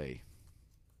one say?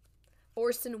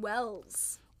 Orson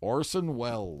Welles. Orson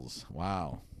Welles.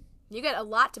 Wow. You got a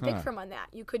lot to pick Huh. from on that.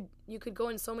 You could go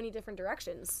in so many different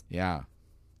directions. Yeah,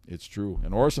 it's true.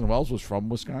 And Orson Welles was from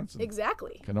Wisconsin.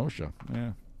 Exactly. Kenosha.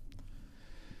 Yeah.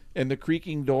 And the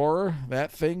creaking door,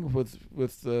 that thing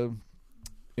with the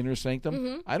Inner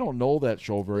Sanctum. I don't know that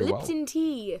show very well. Lipton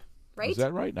tea, right? Is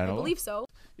that right? I I don't know. believe so.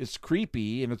 It's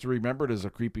creepy, and it's remembered as a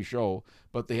creepy show.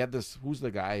 But they had this. Who's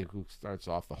the guy who starts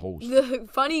off the host? The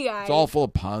funny guy. It's all full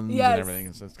of puns Yes. and everything.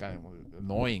 It's kind of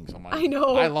annoying. So much. I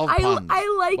know. I love puns.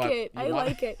 I like but it. you I want-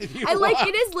 like it. you I like want-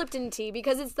 it is Lipton tea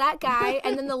because it's that guy,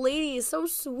 and then the lady is so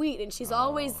sweet, and she's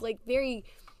always like very,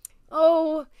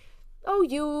 you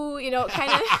know,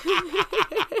 kind of.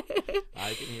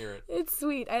 I can hear it. It's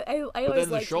sweet. I But always then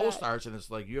the like show that. starts, and it's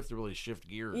like you have to really shift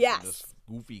gears Yes. from this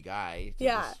goofy guy. To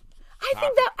Yeah. this I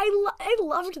think that I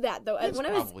loved that though. It's When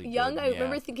I was probably young, good, I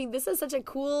remember yeah. thinking this is such a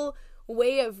cool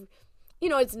way of, you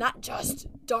know, it's not just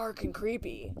dark and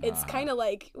creepy. It's kind of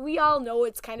like we all know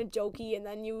it's kind of jokey, and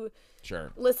then you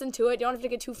Sure. listen to it. You don't have to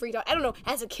get too freaked out. I don't know.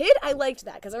 As a kid, I liked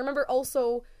that because I remember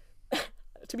also,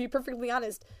 to be perfectly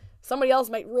honest, somebody else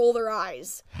might roll their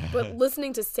eyes. But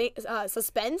listening to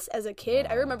Suspense as a kid,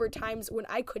 I remember times when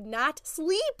I could not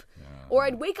sleep, or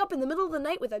I'd wake up in the middle of the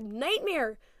night with a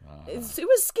nightmare. It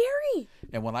was scary.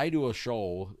 And when I do a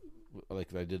show,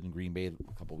 like I did in Green Bay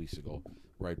a couple weeks ago,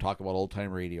 where I talk about old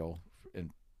time radio, and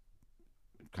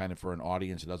kind of for an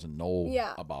audience that doesn't know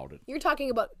Yeah. about it. You're talking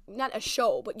about not a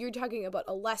show, but you're talking about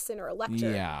a lesson or a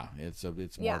lecture. Yeah, it's more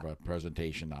Yeah. of a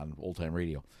presentation on old time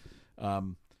radio.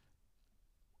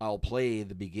 I'll play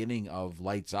the beginning of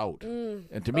Lights Out,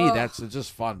 and to me it's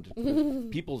just fun.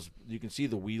 You can see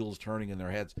the wheels turning in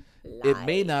their heads. It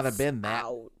may not have been that.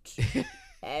 Out.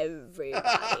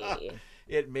 Everybody.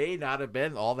 It may not have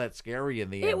been all that scary in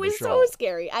the end It of was the show. so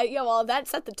scary. Well, that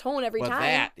set the tone every But time.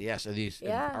 that, yes, and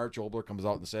Yeah. Arch Obler comes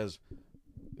out and says,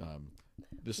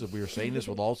 we are saying this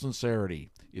with all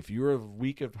sincerity. If you're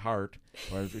weak of heart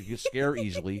or if you get scared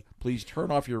easily, please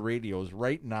turn off your radios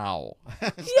right now.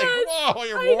 It's Yes, like, whoa,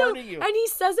 you're I know. warning you. And he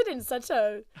says it in such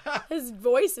a. His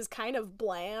voice is kind of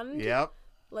bland. Yep.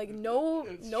 Like no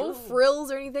It's no true. frills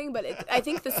or anything, but I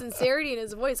think the sincerity in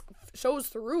his voice shows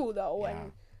through though. Yeah.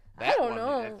 And That don't one,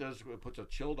 know. it puts a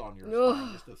chill down your Ugh.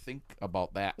 spine just to think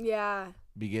about that yeah,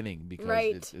 beginning because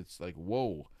Right. it's like,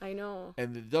 whoa. I know.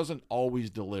 And it doesn't always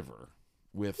deliver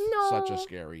with No. such a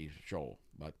scary show.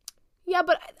 But Yeah,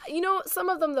 but you know, some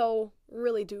of them though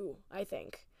really do. I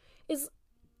think is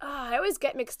I always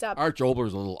get mixed up. Arch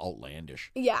Oboler's a little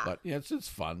outlandish. Yeah. But yeah, it's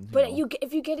fun. But you know.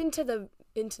 if you get into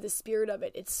the spirit of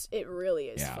it, it really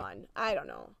is Yeah. fun. I don't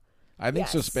know. I think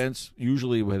Yes. suspense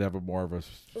usually would have more of a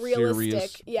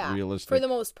Realistic, serious, realistic for the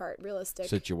most part, realistic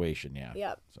situation. Yeah.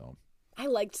 Yep. So I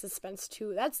liked suspense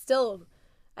too. That's still,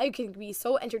 I can be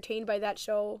so entertained by that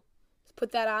show.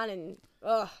 Put that on and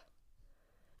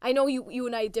I know you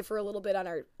and I differ a little bit on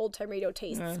our old time radio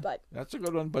tastes, but that's a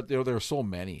good one. But there are so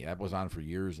many. That was on for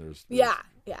years. There's yeah.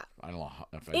 I don't know.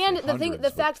 If I And say the hundreds,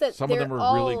 the fact that some of them they're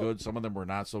were really all- good, some of them were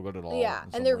not so good at all. Yeah, some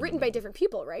and they're were in written the by middle. different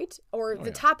people, right? Or the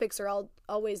yeah. topics are all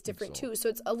always different so. too. So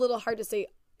it's a little hard to say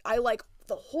I like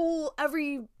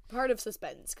every part of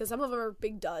suspense because some of them are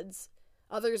big duds.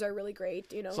 Others are really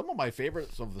great, you know. Some of my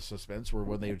favorites of the suspense were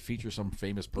when they would feature some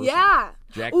famous person. Yeah.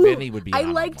 Jack Ooh, Benny would be I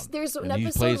on liked- that one. there's an and he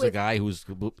episode plays a with- guy who's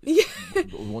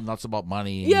nuts about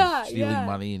money and Yeah, he's stealing yeah.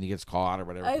 money and he gets caught or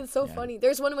whatever. It's so Yeah. funny.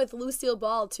 There's one with Lucille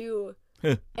Ball too.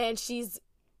 And she's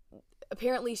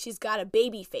got a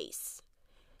baby face.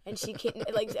 And she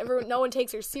can't no one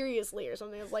takes her seriously or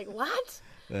something. It's like, what?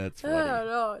 That's I funny. don't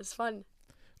know. It's fun.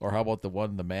 Or how about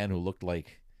the man who looked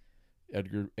like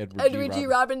Edward G.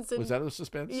 Robinson. Was that a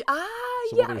suspense? Some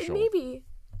Yeah, other show. maybe.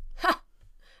 Ha!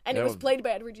 And it Yeah. was played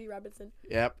by Edward G. Robinson.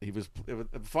 Yep, he was. The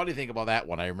funny thing about that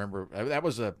one, I remember that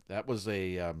was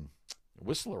a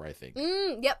Whistler, I think.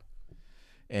 Yep.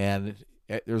 And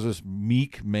there's this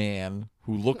meek man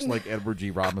who looks like Edward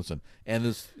G. Robinson and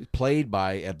is played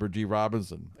by Edward G.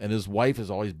 Robinson, and his wife is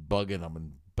always bugging him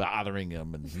and bothering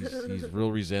him, and he's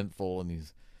real resentful, and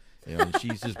and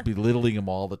she's just belittling him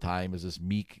all the time as this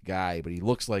meek guy, but he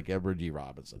looks like Edward G.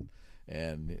 Robinson.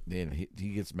 And then he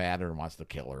gets mad and wants to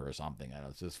kill her or something. I know,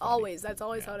 it's just funny. Always. That's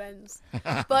always how it ends.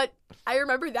 But I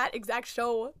remember that exact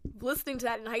show, listening to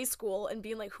that in high school and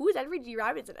being like, who is Edward G.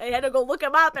 Robinson? I had to go look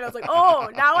him up, and I was like, oh,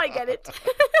 now I get it.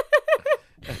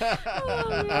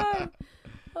 Oh, man.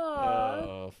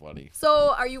 Oh, funny.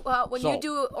 So are you, when So- you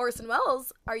do Orson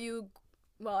Welles, are you,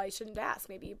 well, I shouldn't ask.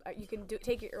 Maybe you can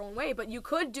take it your own way, but you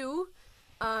could do,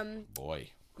 Boy.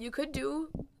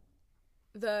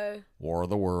 the War of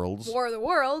the Worlds. War of the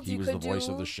Worlds. He You was could the voice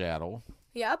do, of the Shadow.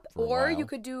 Yep. for a Or while. you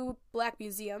could do Black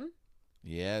Museum.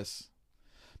 Yes.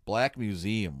 Black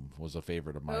Museum was a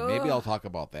favorite of mine. Maybe Ugh. I'll talk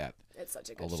about that It's such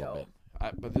a a good little show. bit.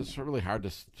 But it's really hard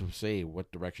to say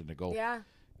what direction to go. Yeah.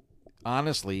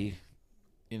 Honestly,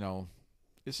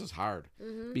 this is hard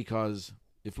Mm-hmm. because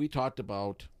if we're talking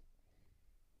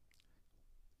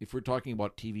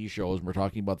about TV shows and we're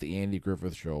talking about the Andy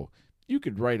Griffith Show, you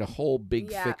could write a whole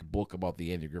big Yeah. thick book about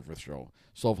the Andy Griffith Show.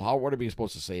 So what are we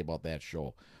supposed to say about that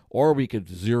show? Or we could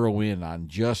zero in on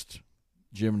just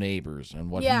Jim Neighbors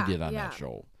and what Yeah, he did on yeah. that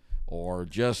show, or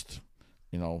just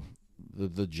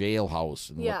the jailhouse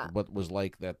and Yeah. what was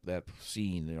like that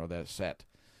scene, that set.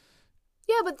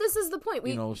 Yeah, but this is the point.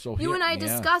 You and I yeah.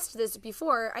 discussed this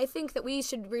before. I think that we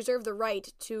should reserve the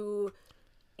right to,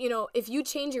 if you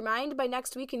change your mind by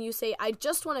next week and you say, I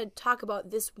just want to talk about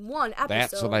this one episode.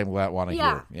 That's what I want to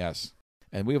Yeah. hear. Yes.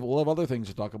 And we'll have other things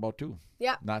to talk about too.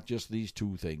 Yeah. Not just these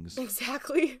two things.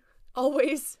 Exactly.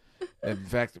 Always. In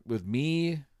fact, with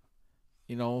me,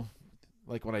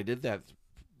 like when I did that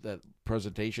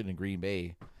presentation in Green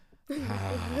Bay,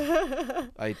 I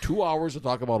had 2 hours to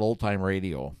talk about old time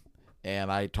radio.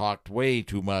 And I talked way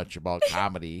too much about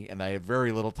comedy, and I had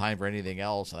very little time for anything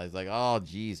else. And I was like, "Oh,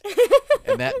 geez,"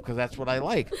 and because that's what I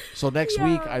like. So next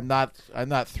week, I'm not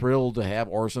thrilled to have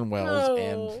Orson Welles No.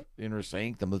 and Inner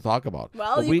Sanctum to talk about.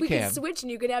 Well, but we can switch,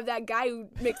 and you can have that guy who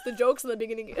makes the jokes in the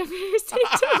beginning of your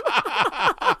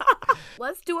sanctum.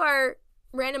 Let's do our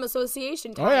random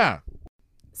association time. Oh yeah,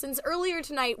 Since earlier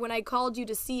tonight, when I called you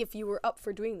to see if you were up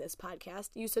for doing this podcast,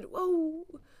 you said, "Whoa,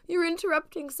 you're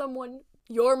interrupting someone.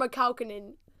 You're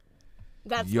McCaukenin."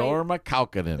 you're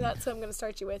McCaukenin. That's what I'm going to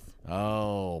start you with.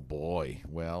 Oh boy.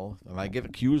 Well, and I get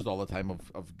accused all the time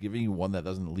of giving you one that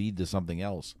doesn't lead to something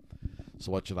else.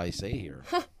 So what should I say here?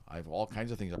 I have all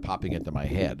kinds of things are popping into my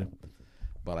head,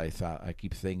 but I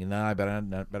keep thinking, no, I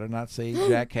better not say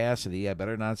Jack Cassidy. I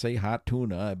better not say Hot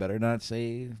Tuna. I better not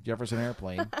say Jefferson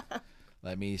Airplane.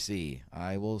 Let me see.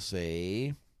 I will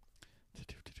say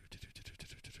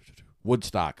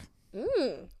Woodstock.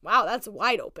 Wow, that's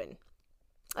wide open.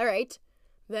 All right.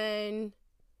 Then,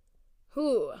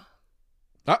 who?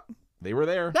 Ah, they were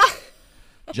there.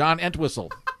 John Entwistle.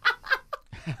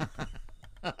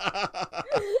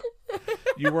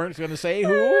 You weren't going to say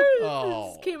who?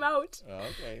 Oh. Just came out.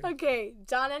 Okay. Okay,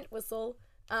 John Entwistle.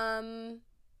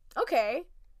 Okay.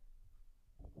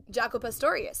 Jaco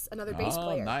Pastorius, another bass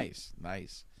player. Nice.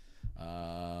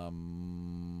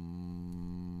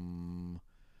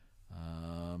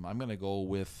 I'm going to go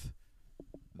with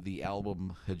the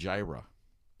album Hejira,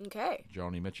 Okay.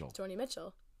 Joni Mitchell. Joni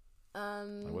Mitchell. I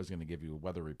was going to give you a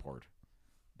weather report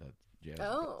that Jazz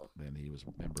then he was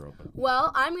a member of. But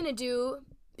Well, I'm going to do,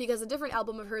 because a different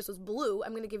album of hers was Blue,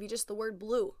 I'm going to give you just the word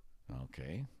blue.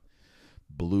 okay.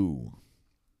 Blue.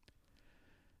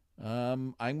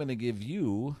 I'm going to give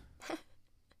you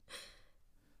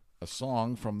a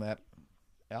song from that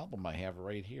album I have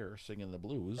right here, Singing the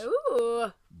Blues.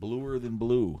 Ooh. Bluer Than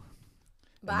Blue.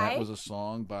 And By? that was a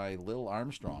song by Lil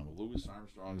Armstrong, Louis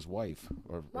Armstrong's wife,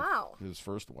 or Wow. his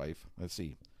first wife. Let's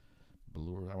see.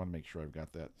 Bluer. I want to make sure I've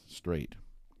got that straight.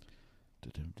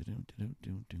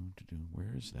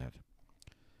 Where is that?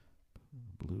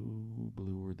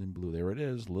 Bluer Than Blue. There it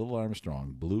is. Lil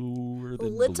Armstrong. Bluer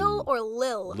Than Little Blue. or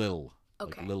Lil? Lil.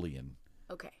 Okay. Like Lillian.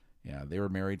 Okay. Yeah, they were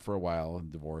married for a while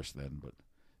and divorced then, but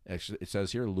actually it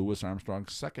says here Louis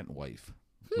Armstrong's second wife,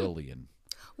 Lillian.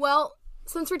 Well,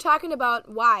 since we're talking about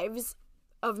wives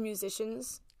of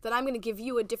musicians, then I'm going to give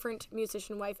you a different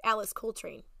musician wife, Alice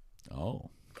Coltrane. Oh.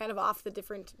 Kind of off the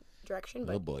different direction,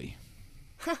 but Oh boy.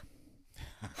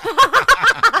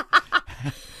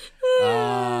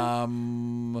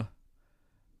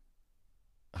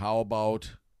 How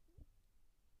about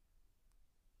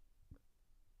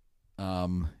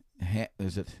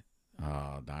is it?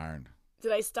 Oh darn!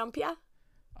 did I stump ya?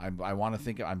 I want to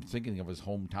think. I'm thinking of his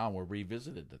hometown where we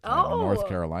visited the time in North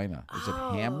Carolina. Is it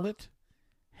Hamlet?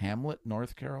 Hamlet,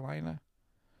 North Carolina,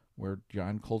 where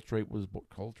John Coltrane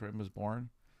was born.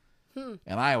 And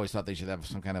I always thought they should have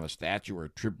some kind of a statue or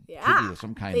tribute of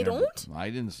some kind. They there, don't? but I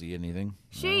didn't see anything.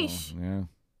 Sheesh. No, yeah,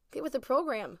 Get with the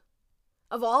program.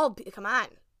 Of all, come on.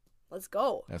 Let's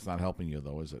go. that's not helping you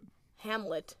though, is it?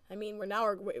 Hamlet. I mean,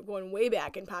 we're going way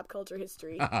back in pop culture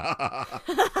history.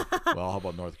 Well, how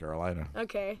about North Carolina?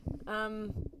 Okay.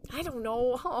 I don't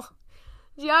know. Oh,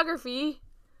 geography.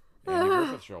 Andy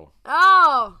Griffith Show.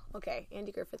 Oh, okay.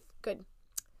 Andy Griffith. Good.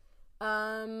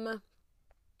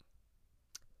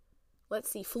 Let's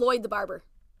see. Floyd the Barber.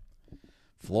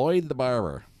 Floyd the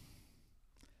Barber.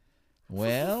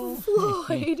 Well,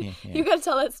 Floyd. You got to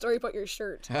tell that story about your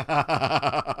shirt.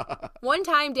 One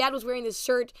time, Dad was wearing this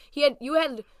shirt. You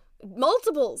had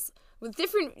multiples with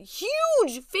different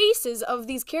huge faces of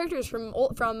these characters from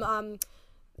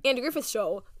Andy Griffith's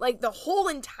show. Like the whole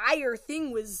entire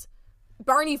thing was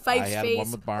Barney Fife's face. I had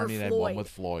one with Barney and I had one Floyd. with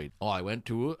Floyd. Oh, I went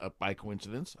to, by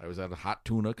coincidence, I was at a Hot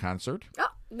Tuna concert. Oh,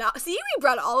 now see, we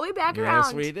brought it all the way back Yes,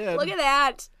 around. we did. Look at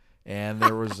that. And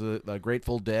there was the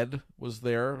Grateful Dead was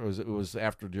there. It was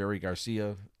after Jerry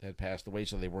Garcia had passed away,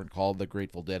 so they weren't called the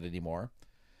Grateful Dead anymore.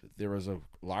 There was a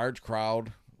large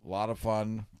crowd, a lot of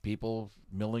fun, people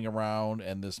milling around,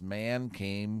 and this man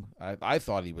came. I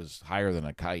thought he was higher than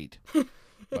a kite,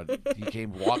 but he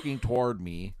came walking toward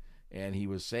me, and he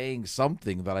was saying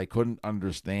something that I couldn't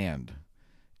understand.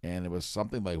 And it was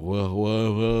something like, whoa,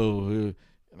 whoa, whoa.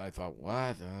 And I thought,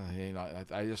 what?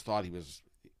 I just thought he was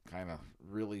kind of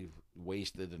really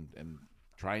wasted and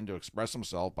trying to express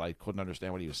himself, but I couldn't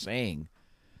understand what he was saying.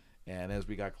 And as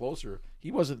we got closer,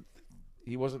 he wasn't,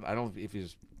 I don't know if he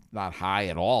was not high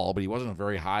at all, but he wasn't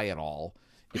very high at all,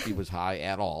 if he was high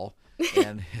at all.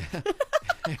 And,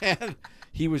 and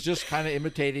he was just kind of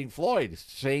imitating Floyd,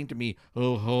 saying to me,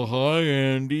 oh, hi,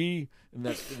 Andy. And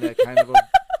that kind of a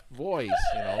voice,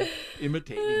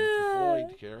 imitating the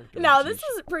Floyd character. Now, this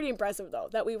is pretty impressive, though,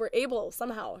 that we were able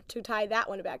somehow to tie that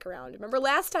one back around. Remember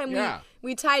last time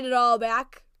we tied it all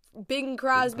back? Bing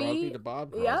Crosby. Bing Crosby to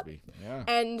Bob Crosby. Yep. Yeah.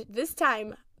 And this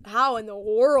time, how in the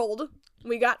world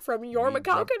we got from your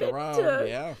McCalkin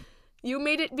to... You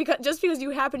made it just because you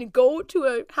happened to go to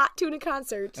a Hot Tuna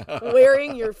concert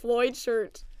wearing your Floyd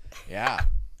shirt. Yeah.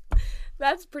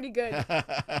 That's pretty good.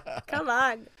 Come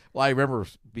on. Well, I remember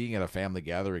being at a family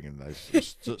gathering, and I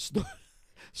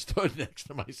stood next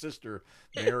to my sister,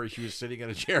 Mary. She was sitting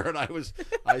in a chair, and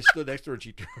I stood next to her,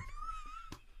 and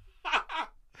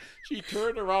she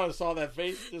turned around and saw that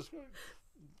face, just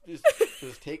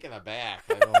was taken aback.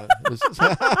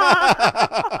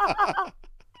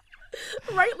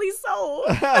 Rightly so.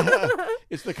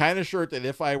 It's the kind of shirt that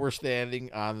if I were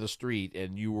standing on the street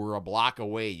and you were a block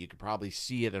away, you could probably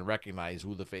see it and recognize who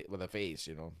with a face.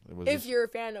 It was if you're a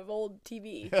fan of old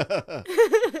TV.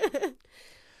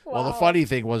 Well, the funny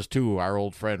thing was too, our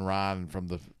old friend Ron from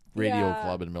the radio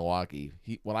club in Milwaukee.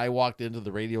 When I walked into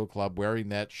the radio club wearing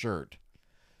that shirt,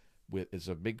 it's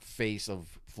a big face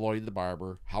of Floyd the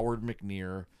Barber, Howard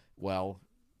McNear. Well,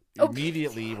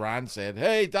 immediately Ron said,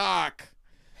 "Hey, Doc."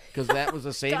 Because that was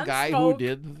the same guy who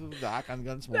did the Doc on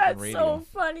Gunsmoke Radio. That's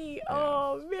so funny. Yeah.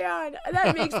 Oh, man.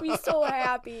 That makes me so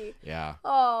happy. Yeah.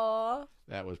 Oh.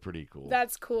 That was pretty cool.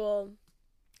 That's cool.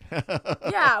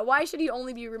 Yeah, why should he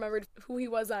only be remembered who he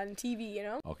was on TV, you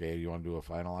know? Okay, you want to do a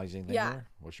finalizing thing Yeah. here?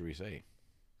 What should we say?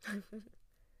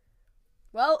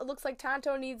 Well, it looks like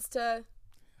Tonto needs to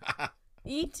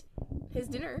eat his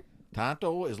dinner.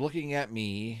 Tonto is looking at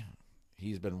me.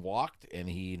 He's been walked, and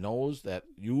he knows that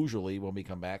usually when we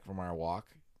come back from our walk,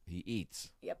 he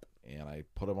eats. Yep. And I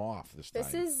put him off this time.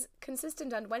 This is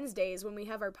consistent on Wednesdays when we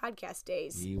have our podcast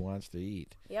days. He wants to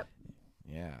eat. Yep.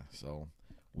 Yeah, so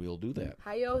we'll do that.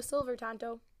 Hi-yo, Silver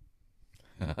Tonto.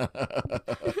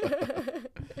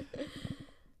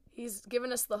 He's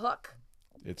giving us the hook.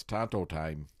 It's Tonto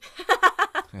time.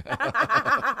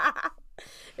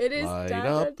 It is Light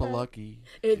Tonto up a time. lucky.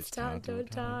 It's Tonto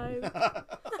time.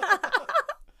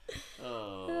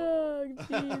 Oh,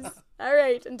 jeez. All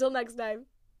right, until next time.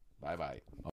 Bye-bye.